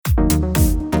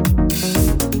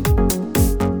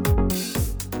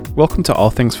Welcome to All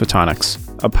Things Photonics,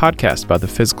 a podcast about the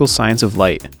physical science of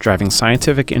light driving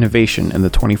scientific innovation in the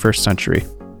 21st century.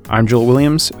 I'm Joel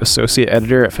Williams, Associate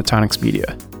Editor at Photonics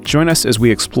Media. Join us as we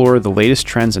explore the latest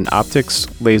trends in optics,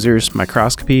 lasers,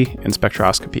 microscopy, and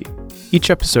spectroscopy. Each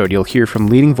episode you'll hear from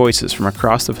leading voices from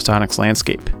across the photonics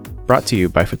landscape, brought to you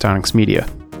by Photonics Media.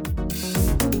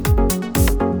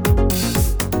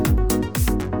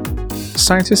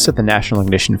 Scientists at the National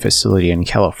Ignition Facility in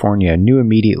California knew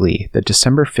immediately that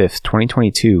December 5,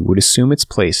 2022 would assume its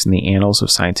place in the annals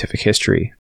of scientific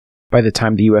history. By the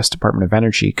time the U.S. Department of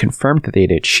Energy confirmed that they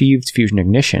had achieved fusion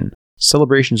ignition,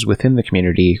 celebrations within the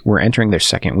community were entering their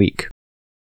second week.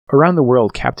 Around the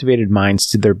world, captivated minds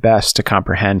did their best to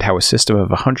comprehend how a system of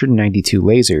 192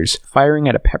 lasers firing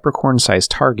at a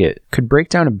peppercorn-sized target could break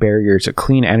down a barrier to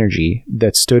clean energy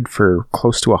that stood for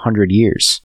close to 100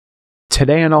 years.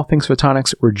 Today on All Things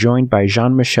Photonics, we're joined by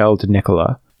Jean-Michel Di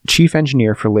Nicola, Chief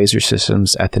Engineer for Laser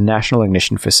Systems at the National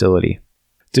Ignition Facility.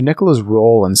 Di Nicola's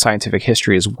role in scientific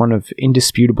history is one of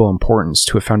indisputable importance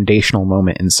to a foundational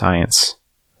moment in science.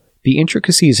 The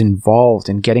intricacies involved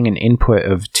in getting an input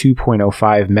of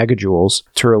 2.05 megajoules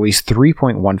to release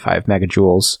 3.15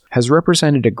 megajoules has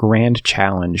represented a grand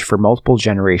challenge for multiple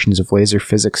generations of laser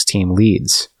physics team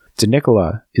leads. Di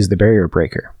Nicola is the barrier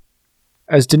breaker.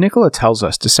 As Di Nicola tells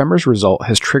us, December's result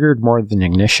has triggered more than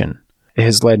ignition. It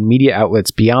has led media outlets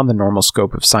beyond the normal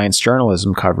scope of science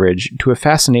journalism coverage to a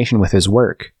fascination with his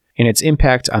work and its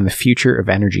impact on the future of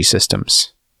energy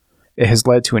systems. It has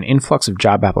led to an influx of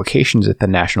job applications at the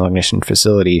National Ignition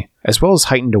Facility, as well as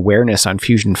heightened awareness on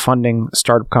fusion funding,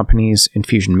 startup companies, and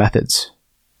fusion methods.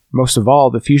 Most of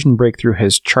all, the fusion breakthrough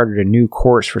has charted a new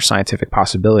course for scientific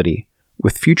possibility,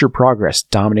 with future progress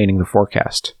dominating the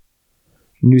forecast.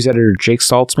 News editor Jake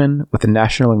Saltzman with the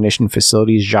National Ignition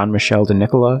Facility's Jean-Michel Di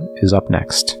Nicola is up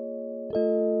next.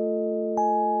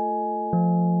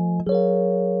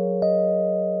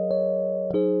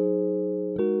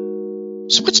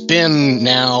 So it's been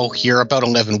now here about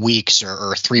 11 weeks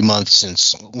or 3 months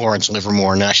since Lawrence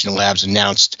Livermore National Labs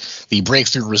announced the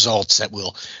breakthrough results that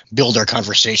will build our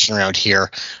conversation around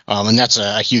here. And that's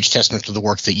a huge testament to the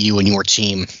work that you and your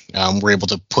team were able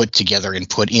to put together and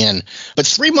put in. But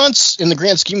 3 months in the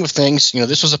grand scheme of things,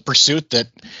 this was a pursuit that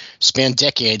spanned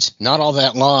decades, not all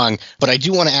that long. But I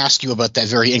do want to ask you about that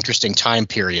very interesting time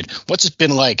period. What's it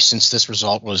been like since this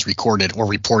result was reported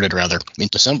in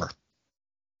December?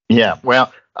 Yeah,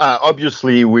 well,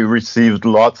 obviously we received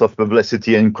lots of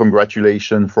publicity and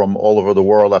congratulations from all over the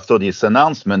world after this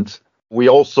announcement. We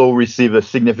also received a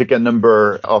significant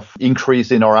number of increase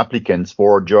in our applicants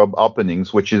for job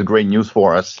openings, which is great news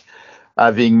for us.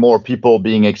 Having more people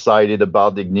being excited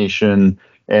about the ignition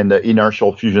and the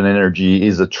inertial fusion energy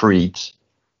is a treat.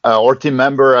 Our team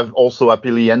member have also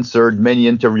happily answered many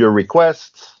interview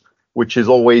requests, which is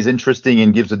always interesting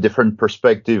and gives a different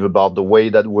perspective about the way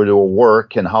that we will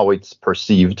work and how it's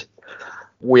perceived.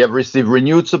 We have received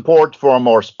renewed support from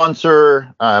our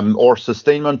sponsor. Our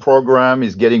sustainment program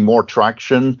is getting more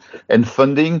traction and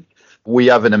funding. We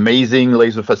have an amazing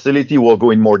laser facility. We'll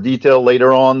go in more detail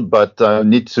later on, but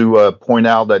need to point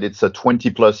out that it's a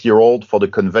 20-plus-year-old for the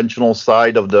conventional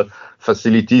side of the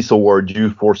facility, so we're due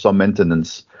for some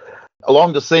maintenance.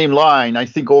 Along the same line, I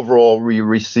think overall we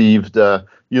received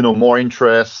more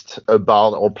interest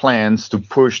about our plans to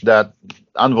push that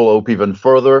envelope even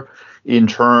further in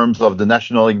terms of the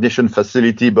National Ignition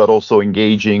Facility, but also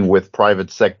engaging with private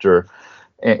sector.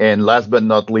 And last but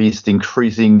not least,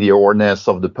 increasing the awareness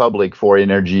of the public for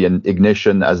energy and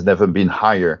ignition has never been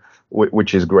higher,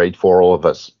 which is great for all of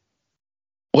us.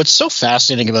 What's so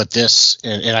fascinating about this,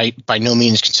 and I by no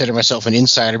means consider myself an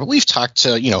insider, but we've talked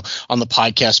to, on the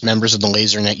podcast members of the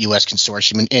LaserNet US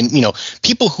Consortium and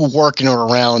people who work in or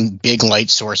around big light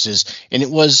sources. And it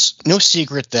was no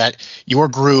secret that your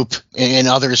group and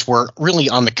others were really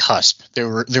on the cusp.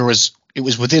 It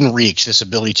was within reach, this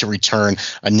ability to return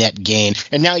a net gain.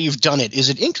 And now you've done it. Is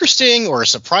it interesting or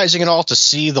surprising at all to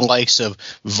see the likes of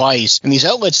Vice and these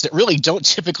outlets that really don't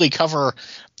typically cover,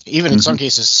 even in some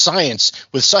cases, science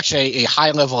with such a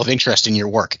high level of interest in your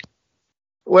work?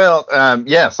 Well,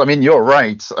 yes, you're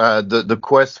right. The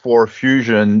quest for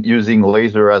fusion using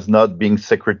laser has not been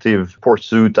secretive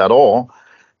pursuit at all.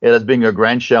 It has been a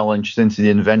grand challenge since the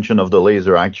invention of the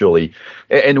laser, actually.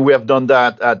 And we have done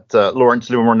that at Lawrence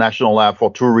Livermore National Lab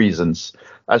for two reasons.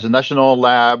 As a national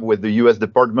lab with the U.S.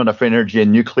 Department of Energy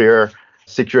and Nuclear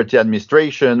Security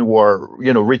Administration, where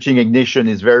reaching ignition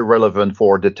is very relevant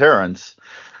for deterrence.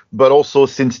 But also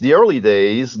since the early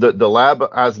days, the lab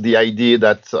has the idea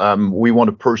that we want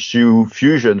to pursue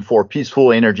fusion for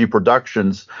peaceful energy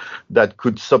productions that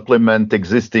could supplement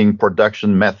existing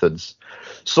production methods.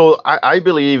 So I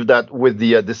believe that with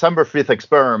the December 5th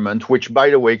experiment, which, by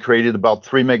the way, created about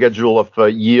 3 megajoule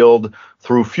of yield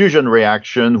through fusion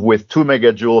reaction with 2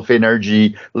 megajoule of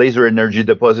energy, laser energy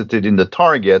deposited in the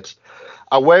target.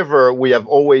 However, we have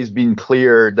always been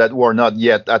clear that we're not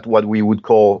yet at what we would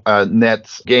call net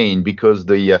gain, because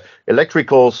the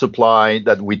electrical supply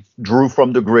that we drew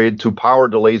from the grid to power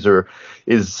the laser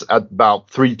is at about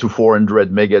 300 to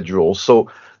 400 megajoules. So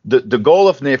the goal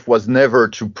of NIF was never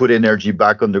to put energy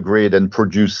back on the grid and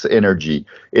produce energy.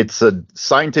 It's a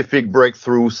scientific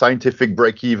breakthrough, scientific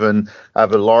break-even,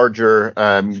 have a larger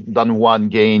than one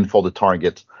gain for the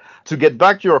target. To get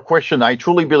back to your question, I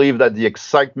truly believe that the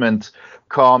excitement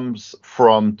comes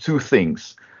from two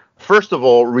things. First of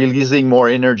all, releasing more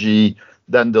energy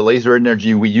than the laser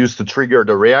energy we use to trigger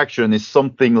the reaction is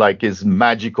something like is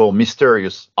magical,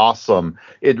 mysterious, awesome.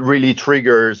 It really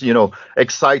triggers,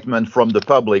 excitement from the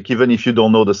public, even if you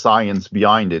don't know the science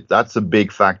behind it. That's a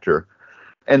big factor.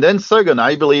 And then second,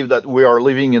 I believe that we are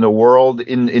living in a world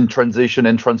in transition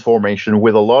and transformation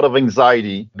with a lot of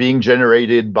anxiety being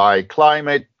generated by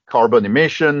climate, carbon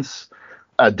emissions,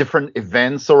 different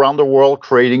events around the world,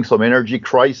 creating some energy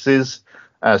crisis,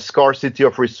 scarcity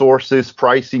of resources,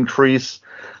 price increase,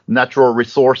 natural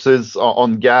resources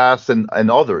on gas and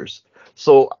others.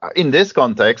 So in this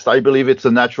context, I believe it's a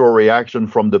natural reaction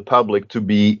from the public to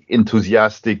be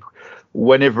enthusiastic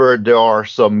whenever there are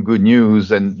some good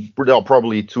news, and they are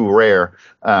probably too rare,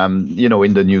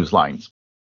 in the news lines.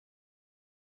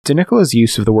 Di Nicola's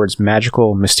use of the words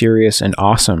magical, mysterious, and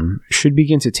awesome should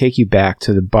begin to take you back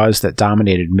to the buzz that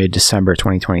dominated mid-December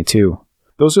 2022.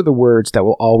 Those are the words that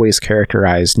will always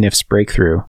characterize NIF's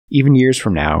breakthrough, even years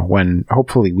from now, when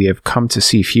hopefully we have come to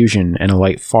see fusion in a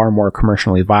light far more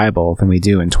commercially viable than we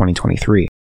do in 2023.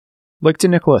 Like Di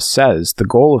Nicola says, the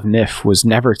goal of NIF was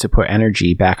never to put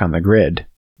energy back on the grid.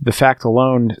 The fact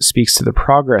alone speaks to the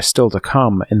progress still to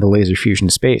come in the laser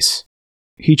fusion space.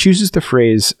 He chooses the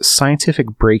phrase scientific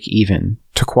break-even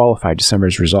to qualify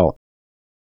December's result.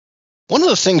 One of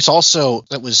the things also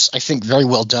that was, I think, very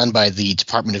well done by the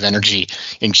Department of Energy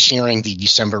in sharing the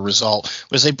December result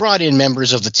was they brought in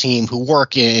members of the team who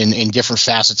work in different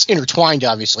facets, intertwined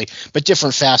obviously, but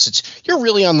different facets. You're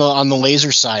really on the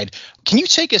laser side. Can you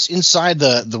take us inside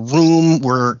the room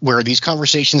where these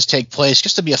conversations take place?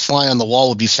 Just to be a fly on the wall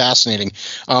would be fascinating,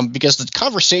 because the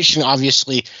conversation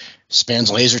obviously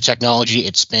spans laser technology.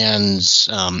 It spans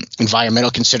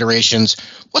environmental considerations.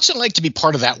 What's it like to be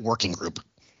part of that working group?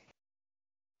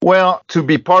 Well, to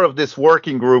be part of this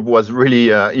working group was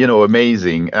really,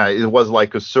 amazing. It was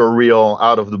like a surreal,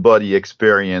 out-of-the-body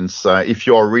experience. If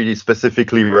you are really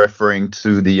specifically referring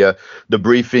to the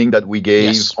briefing that we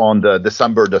gave on the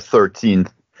December the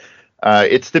 13th,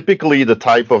 it's typically the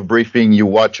type of briefing you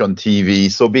watch on TV.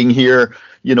 So being here,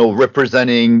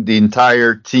 representing the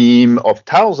entire team of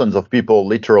thousands of people,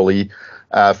 literally,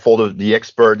 for the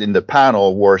expert in the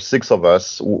panel, were 6 of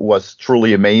us, was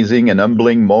truly amazing, an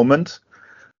humbling moment.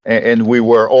 And we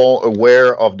were all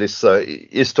aware of this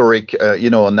historic,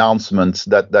 announcement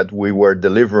that we were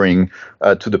delivering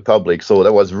to the public. So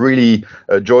that was really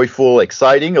joyful,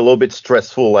 exciting, a little bit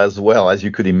stressful as well, as you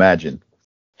could imagine.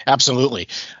 Absolutely.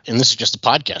 And this is just a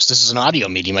podcast. This is an audio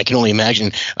medium. I can only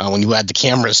imagine when you add the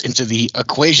cameras into the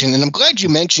equation. And I'm glad you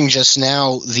mentioned just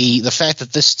now the fact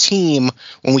that this team,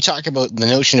 when we talk about the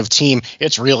notion of team,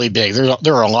 it's really big.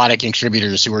 There are a lot of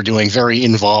contributors who are doing very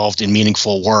involved and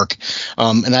meaningful work.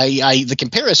 And the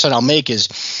comparison I'll make is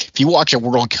if you watch a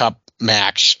World Cup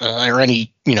match or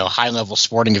any high-level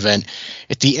sporting event,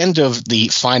 at the end of the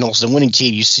finals, the winning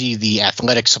team, you see the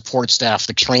athletic support staff,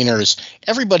 the trainers,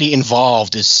 everybody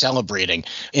involved is celebrating.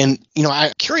 And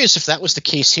I'm curious if that was the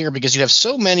case here, because you have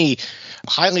so many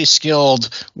highly skilled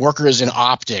workers in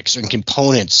optics and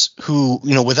components who,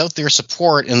 without their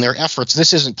support and their efforts,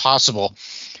 this isn't possible.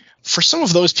 For some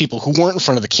of those people who weren't in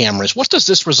front of the cameras, what does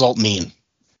this result mean?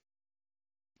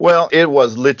 Well, it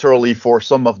was literally for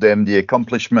some of them the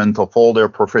accomplishment of all their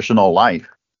professional life,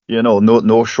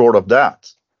 no short of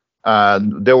that.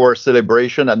 There were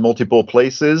celebrations at multiple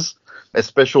places,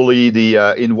 especially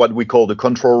in what we call the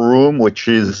control room, which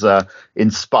is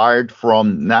inspired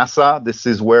from NASA. This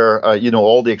is where,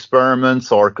 all the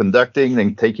experiments are conducting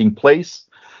and taking place.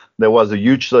 There was a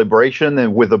huge celebration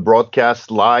and with a broadcast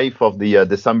live of the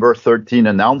December 13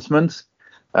 announcements.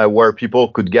 Where people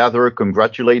could gather,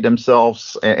 congratulate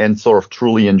themselves, and sort of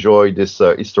truly enjoy this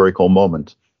historical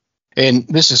moment. And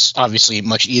this is obviously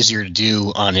much easier to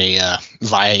do on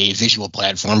via a visual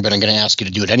platform, but I'm going to ask you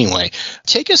to do it anyway.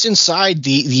 Take us inside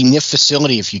the NIF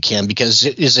facility if you can, because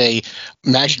it is a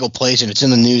magical place and it's in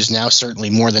the news now, certainly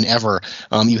more than ever.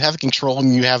 You have a control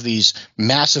room, you have these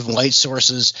massive light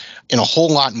sources, and a whole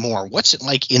lot more. What's it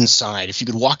like inside? If you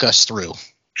could walk us through.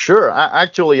 Sure.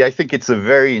 Actually, I think it's a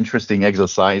very interesting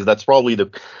exercise. That's probably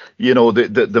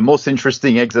the most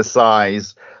interesting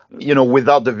exercise,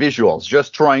 without the visuals,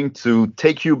 just trying to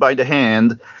take you by the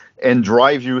hand and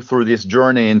drive you through this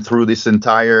journey and through this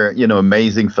entire,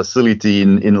 amazing facility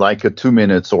in like 2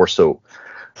 minutes or so.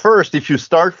 First, if you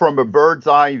start from a bird's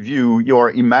eye view,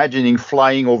 you're imagining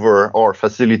flying over our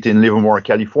facility in Livermore,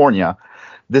 California.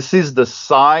 This is the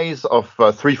size of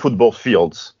 3 football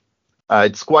fields.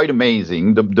 It's quite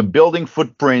amazing. The building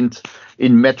footprint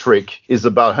in metric is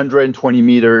about 120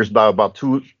 meters by about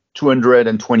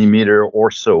 220 meter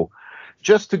or so.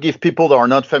 Just to give people that are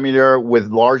not familiar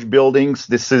with large buildings,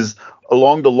 this is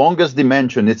along the longest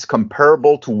dimension. It's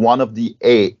comparable to one of the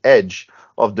edge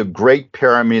of the Great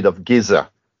Pyramid of Giza.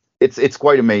 It's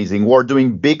quite amazing. We're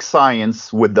doing big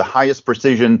science with the highest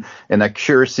precision and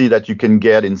accuracy that you can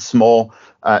get in small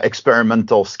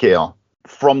experimental scale.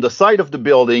 From the side of the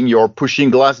building, you're pushing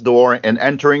glass door and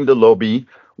entering the lobby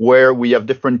where we have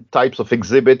different types of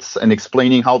exhibits and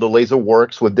explaining how the laser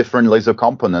works with different laser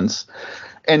components.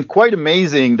 And quite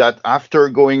amazing that after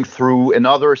going through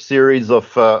another series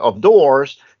of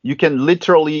doors, you can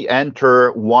literally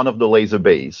enter one of the laser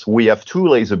bays. We have 2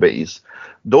 laser bays.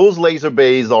 Those laser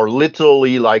bays are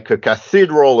literally like a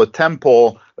cathedral, a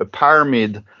temple, a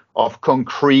pyramid of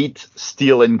concrete,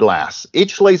 steel, and glass.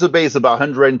 Each laser bay is about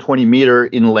 120 meters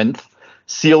in length,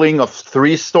 ceiling of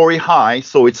 3-story high,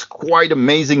 so it's quite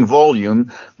amazing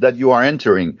volume that you are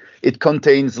entering. It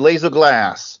contains laser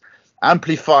glass,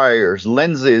 amplifiers,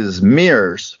 lenses,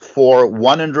 mirrors for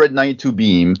 192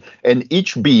 beam, and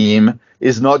each beam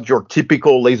is not your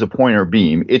typical laser pointer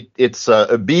beam. It's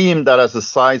a beam that has a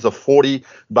size of 40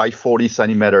 by 40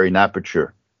 centimeter in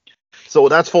aperture. So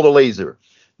that's for the laser.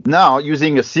 Now,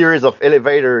 using a series of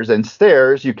elevators and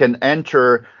stairs, you can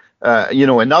enter,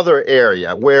 another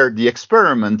area where the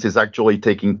experiment is actually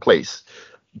taking place.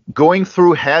 Going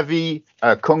through heavy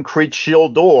concrete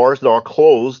shield doors that are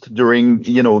closed during,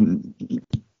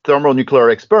 thermonuclear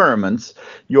experiments,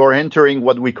 you're entering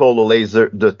what we call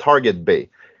the target bay.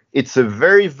 It's a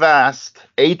very vast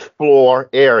 8th-floor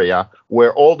area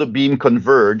where all the beam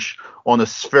converge on a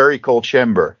spherical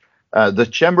chamber. The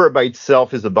chamber by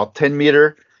itself is about 10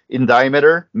 meters in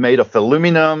diameter, made of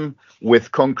aluminum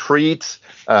with concrete,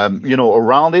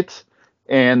 around it.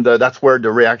 And that's where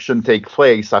the reaction takes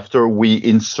place after we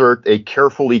insert a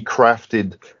carefully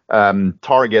crafted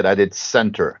target at its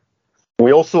center.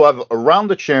 We also have around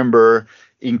the chamber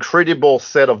incredible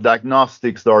set of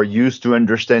diagnostics that are used to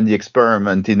understand the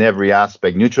experiment in every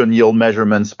aspect. Neutron yield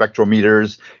measurements,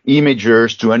 spectrometers,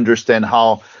 imagers to understand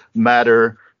how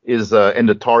matter is and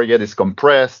the target is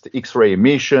compressed, X-ray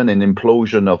emission, and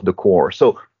implosion of the core.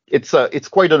 So it's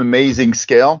quite an amazing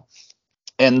scale.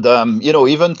 And,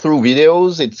 even through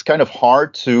videos, it's kind of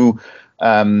hard to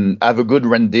have a good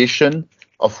rendition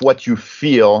of what you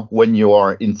feel when you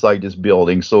are inside this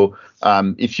building. So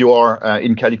if you are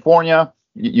in California,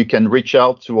 you can reach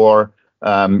out to our,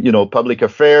 public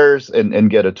affairs and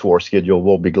get a tour schedule.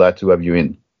 We'll be glad to have you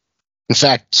in. In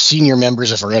fact, senior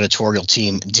members of our editorial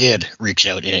team did reach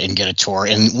out and get a tour.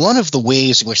 And one of the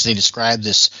ways in which they described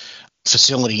this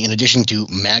facility, in addition to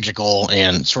magical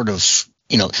and sort of,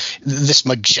 this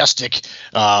majestic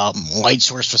light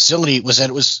source facility, was that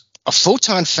it was a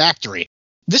photon factory.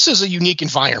 This is a unique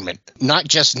environment, not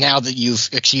just now that you've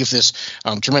achieved this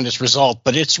tremendous result,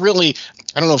 but it's really,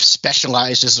 I don't know if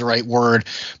specialized is the right word,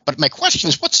 but my question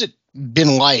is, what's it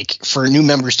been like for new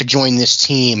members to join this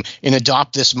team and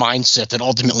adopt this mindset that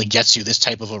ultimately gets you this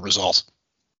type of a result?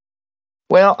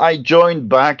 Well, I joined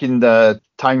back in the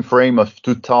time frame of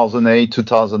 2008,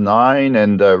 2009,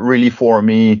 and really for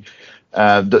me,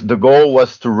 the goal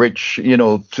was to reach,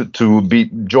 to be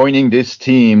joining this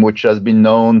team, which has been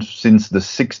known since the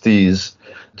 60s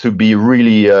to be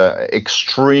really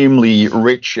extremely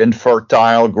rich and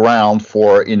fertile ground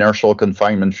for inertial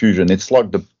confinement fusion. It's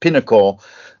like the pinnacle.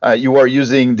 You are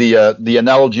using the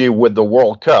analogy with the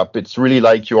World Cup. It's really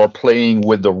like you are playing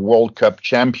with the World Cup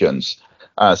champions,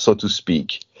 so to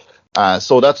speak.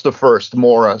 So that's the first,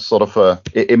 more sort of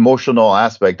emotional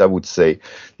aspect, I would say.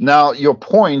 Now, your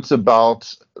point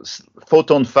about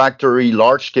photon factory,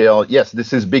 large scale, yes,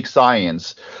 this is big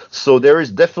science. So there is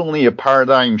definitely a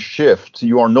paradigm shift.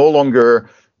 You are no longer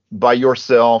by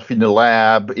yourself in a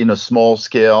lab, in a small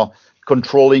scale.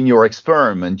 controlling your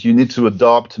experiment. You need to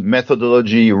adopt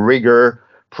methodology, rigor,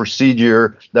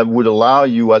 procedure that would allow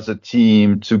you as a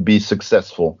team to be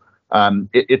successful.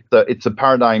 It's a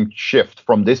paradigm shift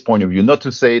from this point of view. Not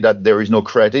to say that there is no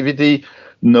creativity,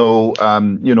 no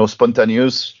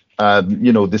spontaneous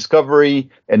discovery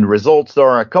and results that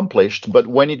are accomplished, but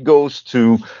when it goes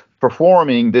to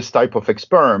performing this type of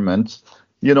experiments,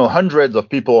 hundreds of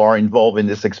people are involved in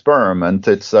this experiment.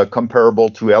 It's comparable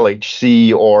to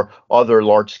LHC or other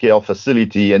large-scale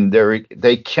facility, and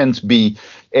they can't be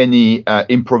any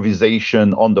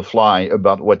improvisation on the fly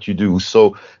about what you do.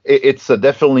 So it's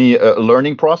definitely a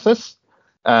learning process,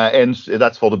 and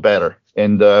that's for the better.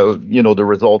 And the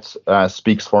results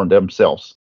speaks for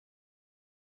themselves.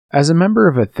 As a member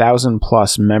of a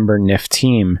 1,000-plus member NIF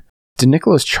team, Di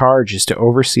Nicola's charge is to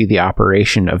oversee the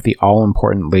operation of the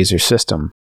all-important laser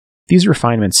system. These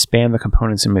refinements span the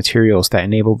components and materials that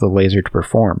enable the laser to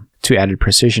perform, to added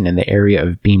precision in the area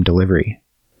of beam delivery.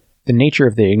 The nature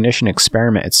of the ignition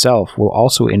experiment itself will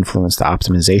also influence the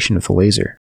optimization of the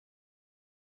laser.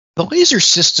 The laser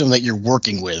system that you're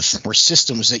working with, or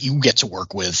systems that you get to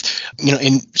work with,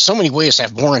 in so many ways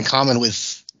have more in common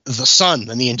with the sun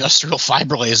than the industrial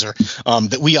fiber laser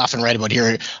that we often write about here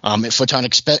at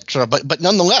Photonics Spectra. But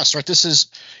nonetheless, right,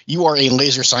 you are a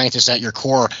laser scientist at your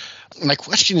core. My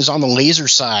question is on the laser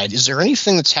side. Is there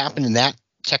anything that's happened in that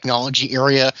technology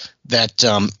area that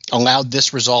allowed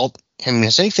this result? I mean,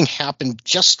 has anything happened,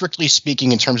 just strictly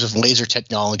speaking, in terms of laser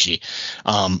technology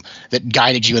that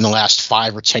guided you in the last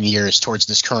 5 or 10 years towards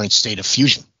this current state of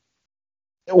fusion?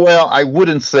 Well, I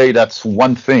wouldn't say that's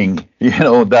one thing.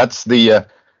 That's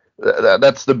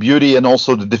the beauty and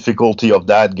also the difficulty of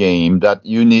that game, that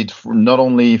you need not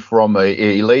only from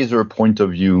a laser point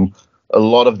of view, a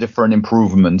lot of different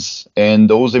improvements, and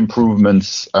those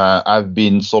improvements have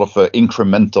been sort of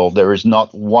incremental. There is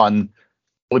not one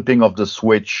flipping of the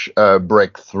switch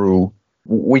breakthrough.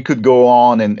 We could go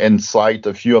on and cite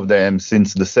a few of them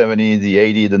since the 70s, the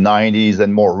 80s, the 90s,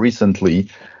 and more recently.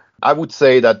 I would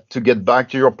say that, to get back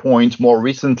to your point, more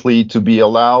recently, to be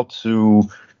allowed to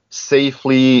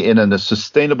safely and in a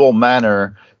sustainable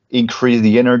manner increase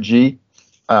the energy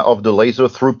of the laser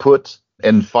throughput,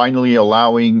 and finally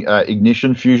allowing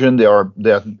ignition fusion,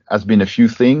 there has been a few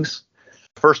things.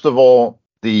 First of all,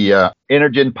 the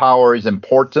energy and power is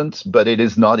important, but it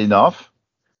is not enough.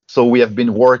 So we have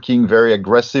been working very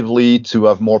aggressively to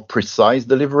have more precise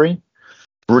delivery.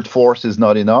 Brute force is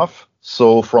not enough.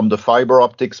 So from the fiber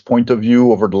optics point of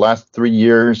view, over the last 3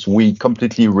 years, we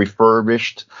completely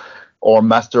refurbished our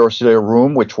master oscillator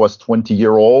room, which was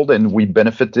 20-year-old, and we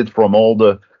benefited from all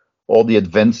the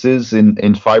advances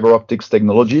in fiber optics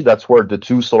technology. That's where the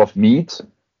two sort of meet.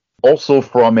 Also,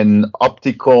 from an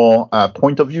optical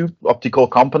point of view, optical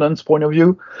components point of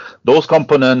view, those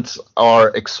components are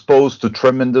exposed to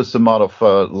tremendous amount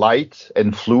of light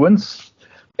and fluence.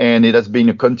 And it has been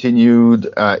a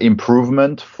continued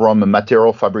improvement from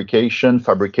material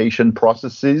fabrication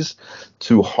processes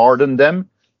to harden them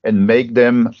and make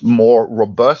them more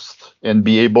robust and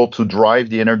be able to drive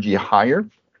the energy higher.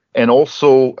 And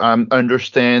also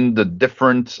understand the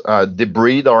different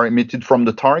debris that are emitted from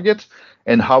the target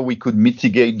and how we could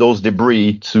mitigate those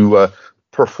debris to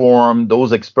perform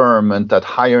those experiments at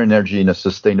higher energy in a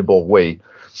sustainable way.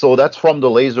 So that's from the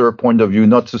laser point of view,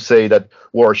 not to say that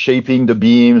we're shaping the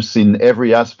beams in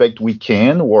every aspect we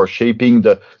can. We're shaping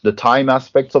the time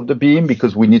aspects of the beam,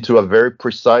 because we need to have very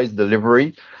precise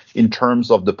delivery in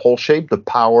terms of the pole shape, the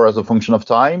power as a function of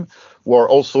time. We're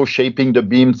also shaping the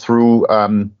beam through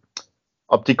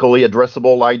optically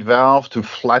addressable light valve to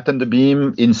flatten the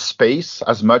beam in space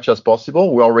as much as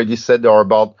possible. We already said there are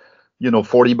about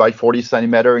 40 by 40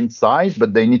 centimeter in size,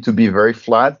 but they need to be very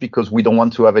flat because we don't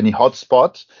want to have any hot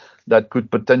spots that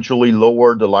could potentially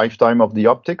lower the lifetime of the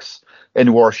optics.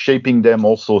 And we're shaping them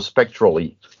also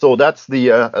spectrally. So that's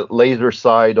the laser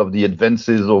side of the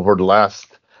advances over the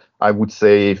last, I would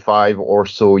say, 5 or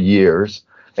so years.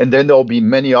 And then there'll be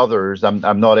many others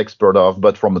I'm not expert of,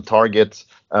 but from a target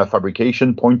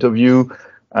fabrication point of view,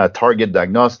 target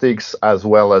diagnostics, as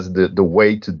well as the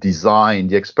way to design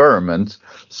the experiment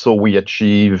so we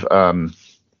achieve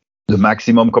the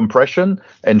maximum compression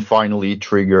and finally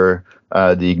trigger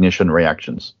the ignition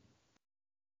reactions.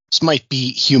 This might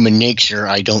be human nature,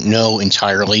 I don't know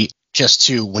entirely, just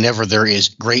to, whenever there is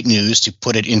great news, to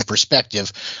put it in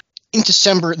perspective. In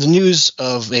December, the news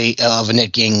of a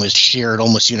net gain was shared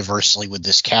almost universally with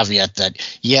this caveat that,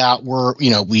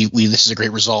 we this is a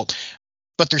great result,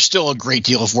 but there's still a great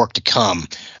deal of work to come.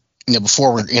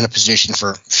 before we're in a position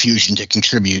for fusion to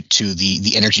contribute to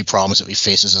the energy problems that we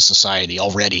face as a society,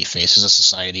 already face as a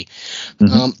society.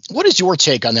 Mm-hmm. What is your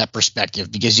take on that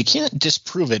perspective? Because you can't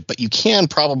disprove it, but you can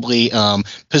probably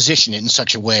position it in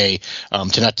such a way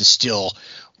to not distill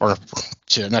or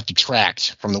to not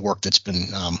detract from the work that's been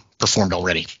performed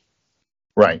already.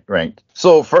 Right.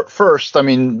 So first, I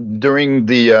mean, during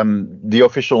the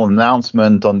official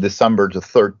announcement on December the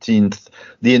 13th,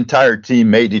 the entire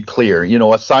team made it clear.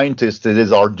 As scientists, it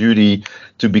is our duty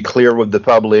to be clear with the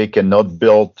public and not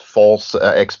build false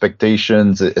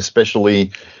expectations,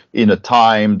 especially in a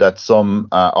time that some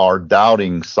are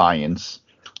doubting science.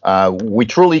 We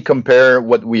truly compare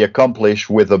what we accomplish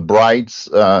with a Bright's,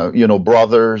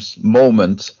 brothers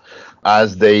moment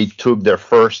as they took their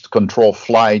first control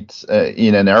flight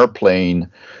in an airplane.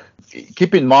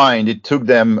 Keep in mind, it took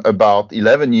them about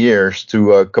 11 years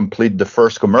to complete the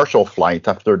first commercial flight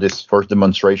after this first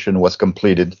demonstration was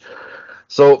completed.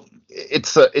 So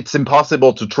it's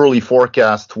impossible to truly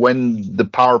forecast when a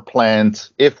power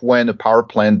plant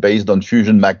based on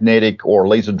fusion magnetic or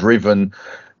laser driven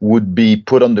would be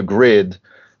put on the grid.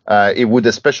 It would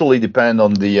especially depend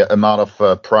on the amount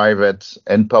of private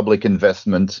and public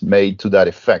investment made to that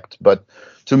effect. But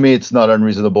to me, it's not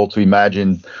unreasonable to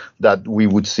imagine that we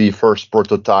would see first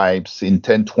prototypes in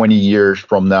 10, 20 years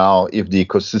from now if the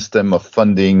ecosystem of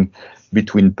funding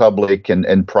between public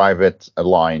and private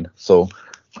align. So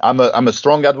I'm a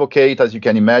strong advocate, as you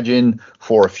can imagine,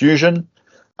 for fusion.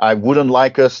 I wouldn't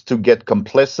like us to get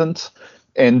complacent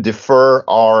and defer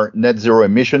our net zero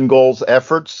emission goals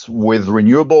efforts with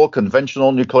renewable,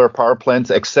 conventional nuclear power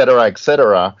plants, et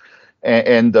cetera,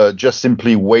 and just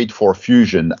simply wait for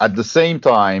fusion. At the same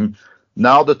time,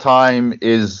 now the time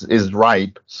is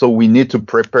ripe, so we need to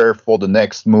prepare for the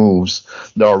next moves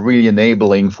that are really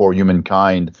enabling for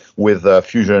humankind with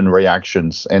fusion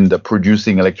reactions and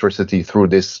producing electricity through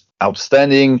this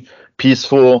outstanding,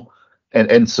 peaceful,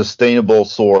 and sustainable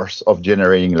source of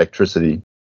generating electricity.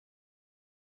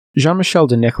 Jean-Michel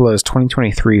Di Nicola's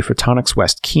 2023 Photonics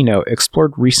West keynote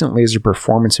explored recent laser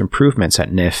performance improvements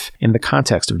at NIF in the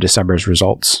context of December's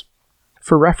results.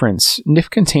 For reference, NIF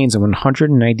contains a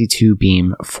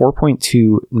 192-beam,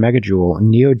 4.2 megajoule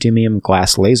neodymium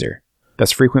glass laser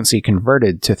that's frequency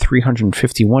converted to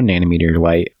 351 nanometer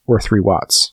light, or 3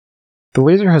 watts. The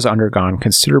laser has undergone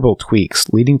considerable tweaks,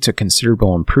 leading to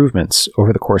considerable improvements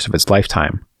over the course of its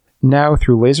lifetime. Now,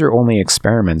 through laser-only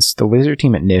experiments, the laser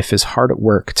team at NIF is hard at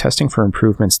work testing for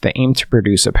improvements that aim to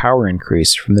produce a power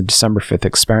increase from the December 5th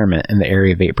experiment in the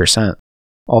area of 8%.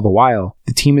 All the while,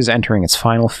 the team is entering its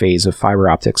final phase of fiber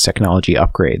optics technology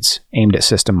upgrades, aimed at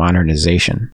system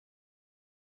modernization.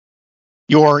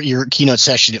 Your keynote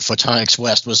session at Photonics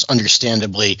West was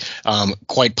understandably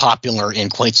quite popular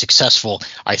and quite successful,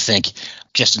 I think,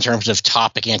 just in terms of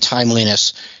topic and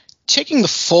timeliness. Taking the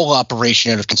full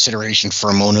operation out of consideration for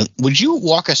a moment, would you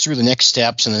walk us through the next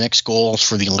steps and the next goals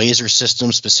for the laser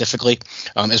system specifically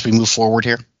as we move forward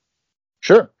here?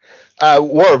 Sure.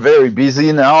 We're very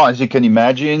busy now, as you can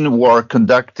imagine. We're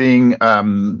conducting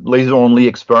laser-only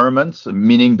experiments,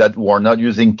 meaning that we're not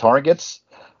using targets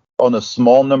on a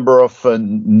small number of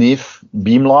NIF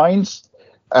beamlines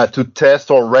to test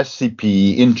our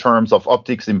recipe in terms of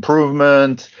optics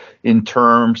improvement, in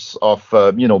terms of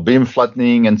beam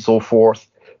flattening and so forth,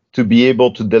 to be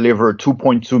able to deliver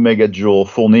 2.2 megajoule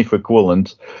full NIF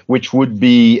equivalent, which would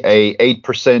be a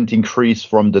 8% increase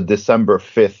from the December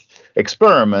 5th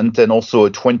experiment and also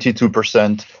a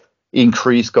 22%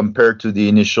 increase compared to the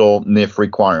initial NIF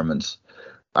requirements.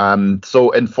 And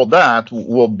for that,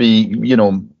 we'll be,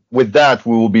 with that,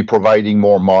 we will be providing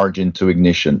more margin to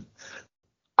ignition.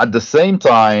 At the same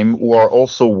time, we're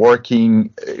also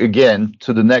working, again,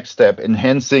 to the next step,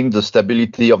 enhancing the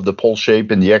stability of the pole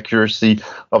shape and the accuracy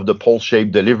of the pole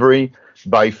shape delivery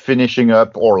by finishing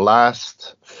up our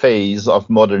last phase of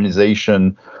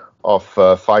modernization of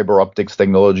fiber optics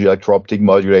technology, electro-optic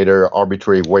modulator,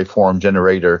 arbitrary waveform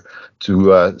generator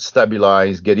to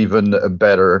stabilize, get even a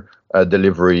better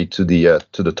delivery to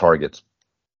the target.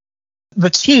 The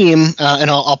team,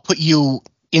 and I'll put you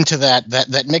into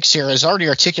that mix here, has already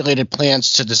articulated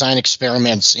plans to design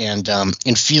experiments and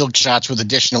in field shots with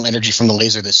additional energy from the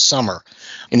laser this summer.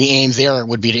 And the aim there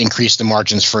would be to increase the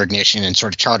margins for ignition and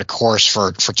sort of chart a course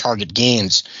for target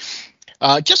gains.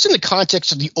 Just in the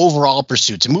context of the overall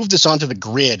pursuit, to move this onto the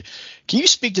grid, can you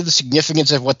speak to the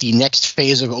significance of what the next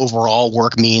phase of overall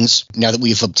work means now that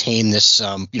we've obtained this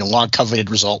long-coveted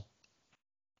result?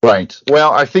 Right.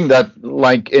 Well, I think that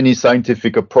like any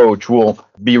scientific approach, we'll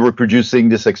be reproducing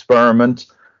this experiment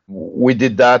We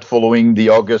did that following the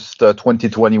August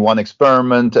 2021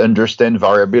 experiment, understand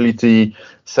variability,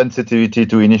 sensitivity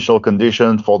to initial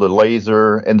conditions for the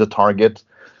laser and the target.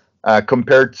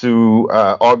 Compared to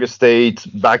August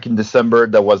 8, back in December,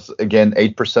 that was, again,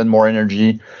 8% more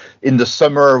energy. In the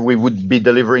summer, we would be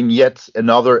delivering yet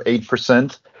another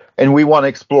 8%. And we want to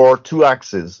explore two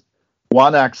axes.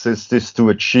 One axis is to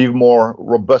achieve more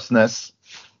robustness,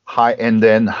 and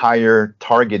then higher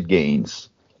target gains.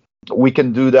 We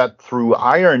can do that through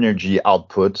higher energy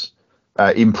output,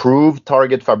 improved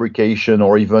target fabrication,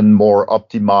 or even more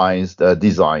optimized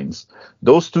designs.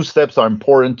 Those two steps are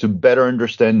important to better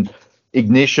understand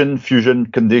ignition fusion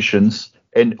conditions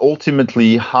and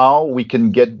ultimately how we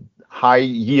can get high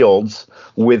yields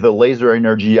with the laser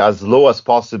energy as low as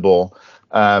possible,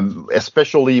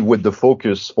 especially with the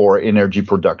focus for energy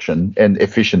production and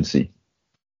efficiency.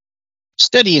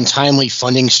 Steady and timely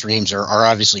funding streams are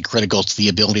obviously critical to the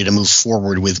ability to move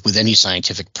forward with any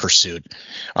scientific pursuit.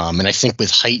 And I think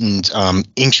with heightened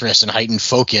interest and heightened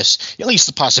focus, at least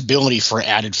the possibility for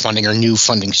added funding or new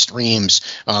funding streams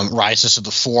rises to the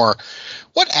fore.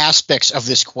 What aspects of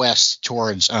this quest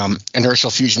towards inertial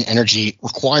fusion energy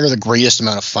require the greatest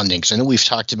amount of funding? Because I know we've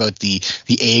talked about the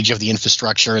age of the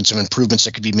infrastructure and some improvements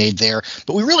that could be made there,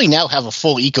 but we really now have a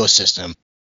full ecosystem.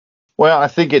 Well, I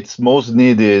think it's most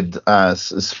needed,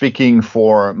 speaking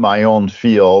for my own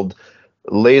field,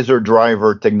 laser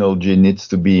driver technology needs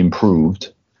to be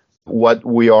improved. What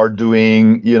we are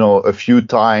doing, a few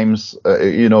times,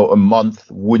 a month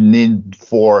would need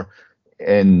for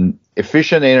an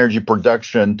efficient energy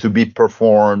production to be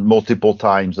performed multiple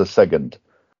times a second.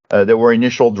 There were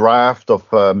initial draft of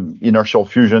inertial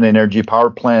fusion energy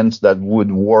power plants that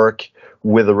would work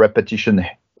with a repetition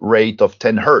rate of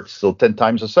 10 hertz, so 10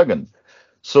 times a second.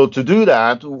 So to do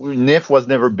that, NIF was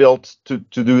never built to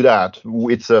do that.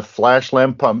 It's a flash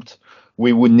lamp pumped.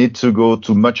 We would need to go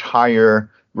to much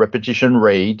higher repetition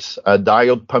rates.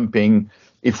 Diode pumping,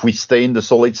 if we stay in the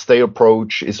solid state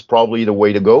approach, is probably the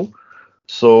way to go.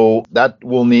 So that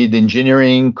will need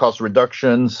engineering, cost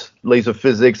reductions, laser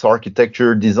physics,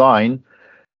 architecture, design,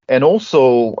 and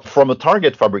also from a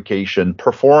target fabrication,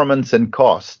 performance and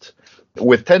cost.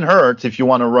 With 10 hertz, if you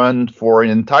want to run for an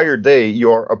entire day,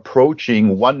 you're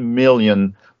approaching 1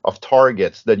 million of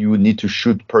targets that you would need to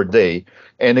shoot per day.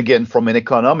 And again, from an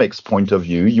economics point of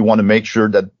view, you want to make sure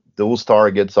that those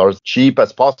targets are as cheap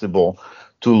as possible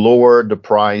to lower the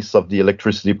price of the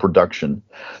electricity production.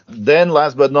 Then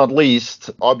last but not least,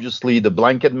 obviously the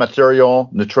blanket material,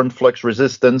 neutron flux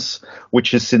resistance,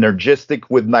 which is synergistic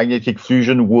with magnetic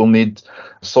fusion, will need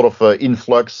sort of an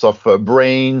influx of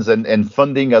brains and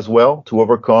funding as well to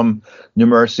overcome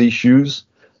numerous issues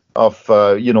of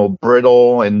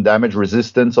brittle and damage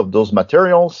resistance of those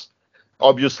materials.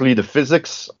 Obviously, the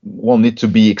physics will need to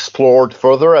be explored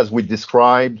further, as we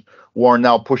described. We're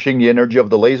now pushing the energy of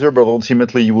the laser, but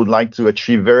ultimately you would like to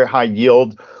achieve very high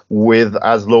yield with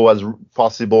as low as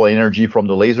possible energy from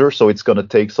the laser. So it's going to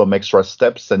take some extra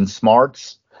steps and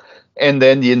smarts. And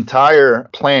then the entire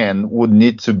plant would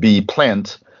need to be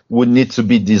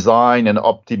designed and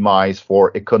optimized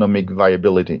for economic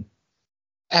viability.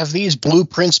 Have these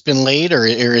blueprints been laid, or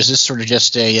is this sort of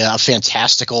just a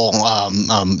fantastical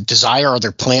desire? Are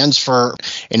there plans for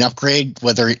an upgrade,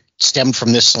 whether it stemmed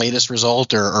from this latest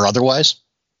result or otherwise?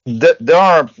 There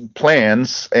are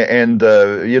plans and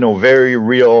very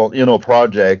real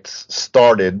projects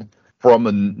started from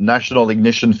a national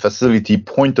ignition facility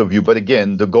point of view. But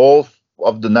again, the goal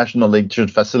of the national ignition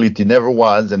facility never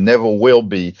was and never will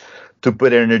be to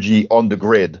put energy on the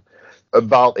grid.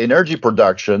 About energy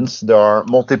productions, there are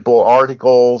multiple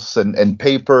articles and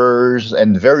papers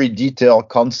and very detailed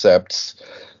concepts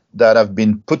that have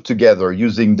been put together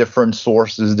using different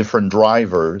sources, different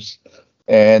drivers.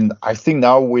 And I think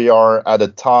now we are at a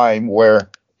time where,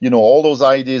 all those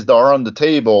ideas that are on the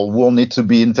table will need to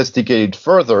be investigated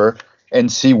further and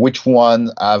see which one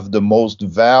have the most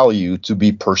value to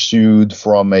be pursued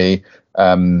from a,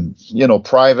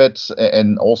 private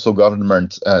and also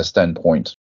government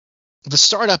standpoint. The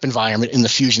startup environment in the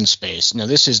fusion space. Now,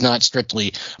 this is not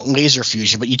strictly laser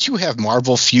fusion, but you do have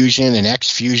Marvel fusion and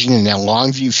X fusion and now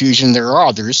Longview fusion. There are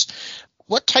others.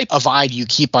 What type of eye do you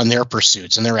keep on their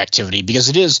pursuits and their activity? Because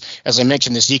it is, as I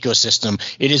mentioned, this ecosystem,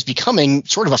 it is becoming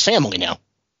sort of a family now.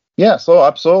 Yeah, so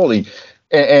absolutely.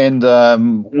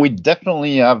 And we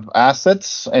definitely have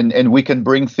assets and we can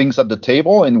bring things at the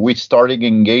table. And we started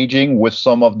engaging with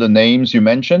some of the names you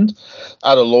mentioned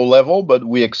at a low level, but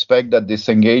we expect that this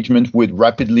engagement would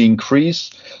rapidly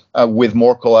increase with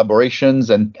more collaborations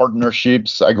and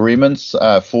partnerships agreements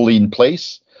fully in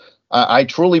place. I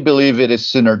truly believe it is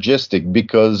synergistic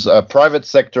because private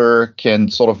sector can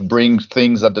sort of bring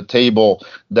things at the table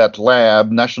that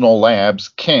national labs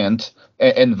can't,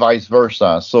 and vice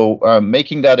versa. So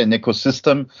making that an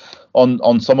ecosystem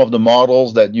on some of the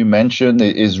models that you mentioned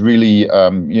is really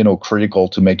critical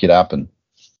to make it happen.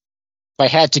 If I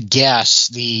had to guess,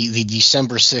 the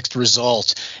December 6th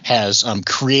result has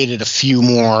created a few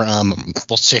more,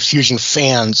 let's say, fusion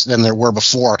fans than there were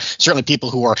before. Certainly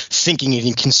people who are thinking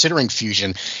and considering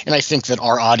fusion. And I think that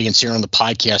our audience here on the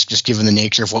podcast, just given the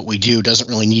nature of what we do, doesn't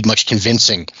really need much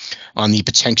convincing on the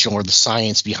potential or the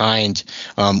science behind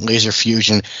laser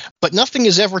fusion. But nothing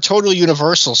is ever totally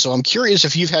universal. So I'm curious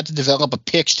if you've had to develop a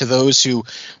pitch to those who,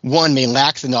 one, may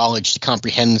lack the knowledge to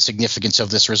comprehend the significance of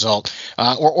this result,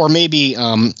 or maybe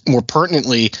more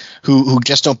pertinently, who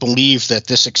just don't believe that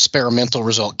this experimental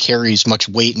result carries much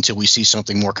weight until we see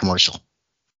something more commercial.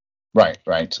 Right.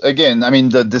 Again, I mean,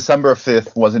 the December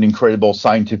 5th was an incredible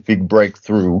scientific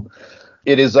breakthrough.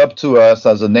 It is up to us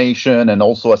as a nation and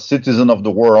also as citizen of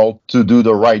the world to do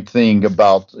the right thing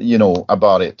about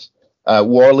it.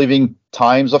 We're living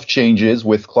times of changes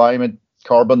with climate,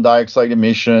 carbon dioxide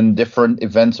emission, different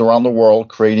events around the world,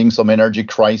 creating some energy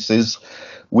crisis.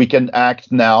 We can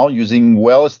act now using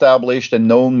well-established and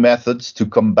known methods to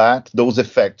combat those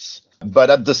effects, but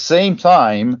at the same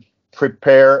time,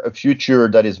 prepare a future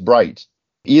that is bright.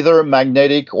 Either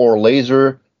magnetic or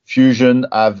laser fusion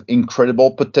have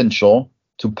incredible potential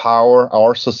to power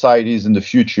our societies in the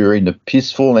future in a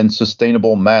peaceful and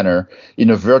sustainable manner in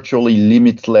a virtually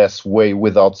limitless way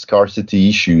without scarcity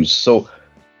issues. So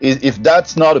if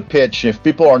that's not a pitch, if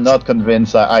people are not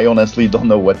convinced, I honestly don't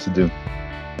know what to do.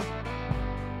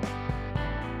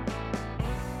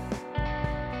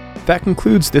 That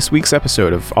concludes this week's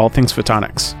episode of All Things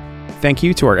Photonics. Thank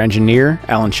you to our engineer,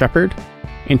 Alan Shepard,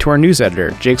 and to our news editor,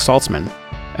 Jake Saltzman,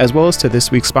 as well as to this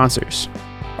week's sponsors.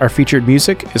 Our featured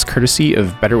music is courtesy of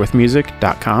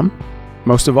betterwithmusic.com.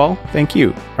 Most of all, thank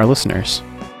you, our listeners.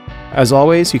 As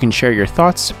always, you can share your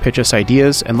thoughts, pitch us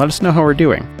ideas, and let us know how we're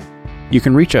doing. You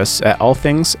can reach us at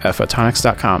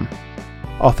allthings@photonics.com.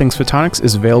 All Things Photonics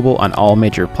is available on all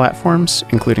major platforms,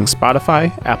 including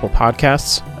Spotify, Apple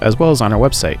Podcasts, as well as on our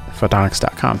website,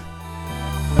 photonics.com.